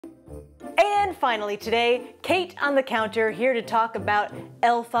finally today, Kate on the counter here to talk about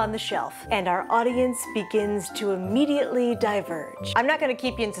Elf on the Shelf. And our audience begins to immediately diverge. I'm not gonna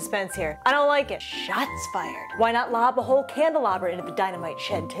keep you in suspense here. I don't like it. Shots fired. Why not lob a whole candelabra into the dynamite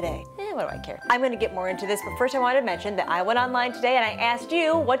shed today? What do I care? I'm gonna get more into this, but first I wanted to mention that I went online today and I asked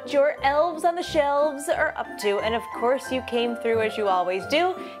you what your elves on the shelves are up to. And of course you came through as you always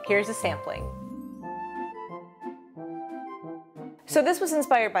do. Here's a sampling. So this was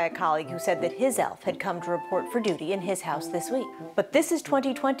inspired by a colleague who said that his elf had come to report for duty in his house this week. But this is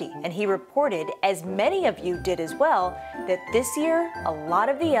 2020, and he reported, as many of you did as well, that this year a lot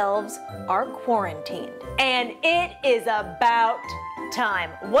of the elves are quarantined. And it is about time.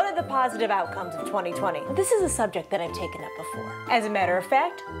 One of the positive outcomes of 2020. This is a subject that I've taken up before. As a matter of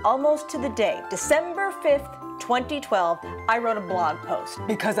fact, almost to the day, December 5th, 2012, I wrote a blog post.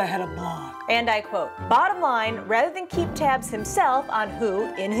 Because I had a blog. And I quote, "Bottom line, rather than keep tabs himself on who,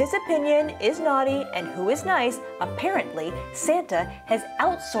 in his opinion, is naughty and who is nice, apparently Santa has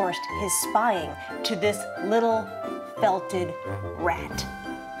outsourced his spying to this little felted rat."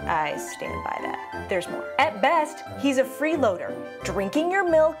 I stand by that. There's more. At best, he's a freeloader, drinking your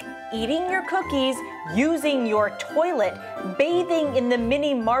milk, eating your cookies, using your toilet, bathing in the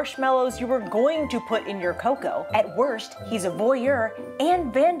mini marshmallows you were going to put in your cocoa. At worst, he's a voyeur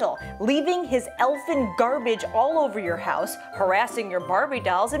and vandal, leaving his elfin garbage all over your house, harassing your Barbie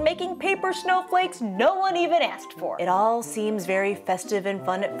dolls, and making paper snowflakes no one even asked for. It all seems very festive and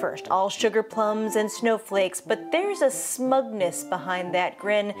fun at first, all sugar plums and snowflakes, but there's a smugness behind that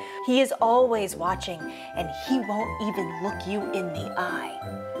grin. He is always watching, and he won't even look you in the eye.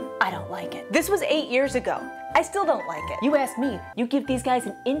 I don't like it. This was 8 years ago. I still don't like it. You ask me, you give these guys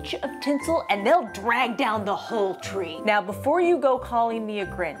an inch of tinsel and they'll drag down the whole tree. Now, before you go calling me a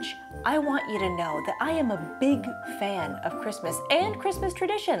Grinch, I want you to know that I am a big fan of Christmas and Christmas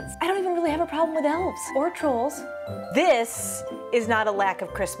traditions. I don't even really have a problem with elves or trolls. This is not a lack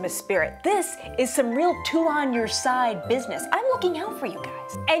of Christmas spirit. This is some real two-on-your-side business. I'm looking out for you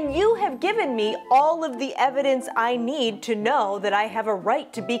guys. And you have given me all of the evidence I need to know that I have a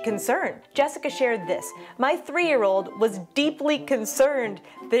right to be concerned. Jessica shared this. My 3-year-old was deeply concerned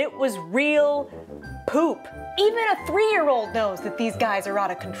that it was real poop. Even a 3-year-old knows that these guys are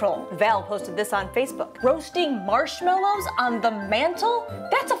out of control. Val posted this on Facebook. Roasting marshmallows on the mantle?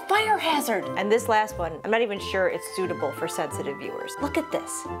 That's a fire hazard. And this last one, I'm not even sure it's suitable for sensitive viewers. Look at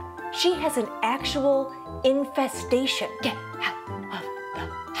this. She has an actual infestation. Get out of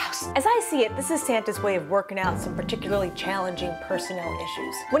the house. As I see it, this is Santa's way of working out some particularly challenging personnel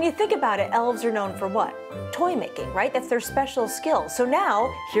issues. When you think about it, elves are known for what? Toy making, right? That's their special skill. So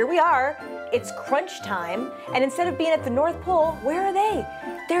now, here we are. It's crunch time, and instead of being at the North Pole, where are they?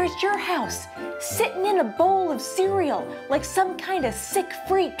 They're at your house, sitting in a bowl of cereal like some kind of sick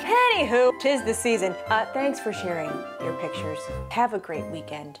freak. Anywho, 'tis the season. Thanks for sharing your pictures. Have a great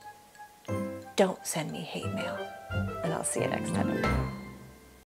weekend. Don't send me hate mail, and I'll see you next time.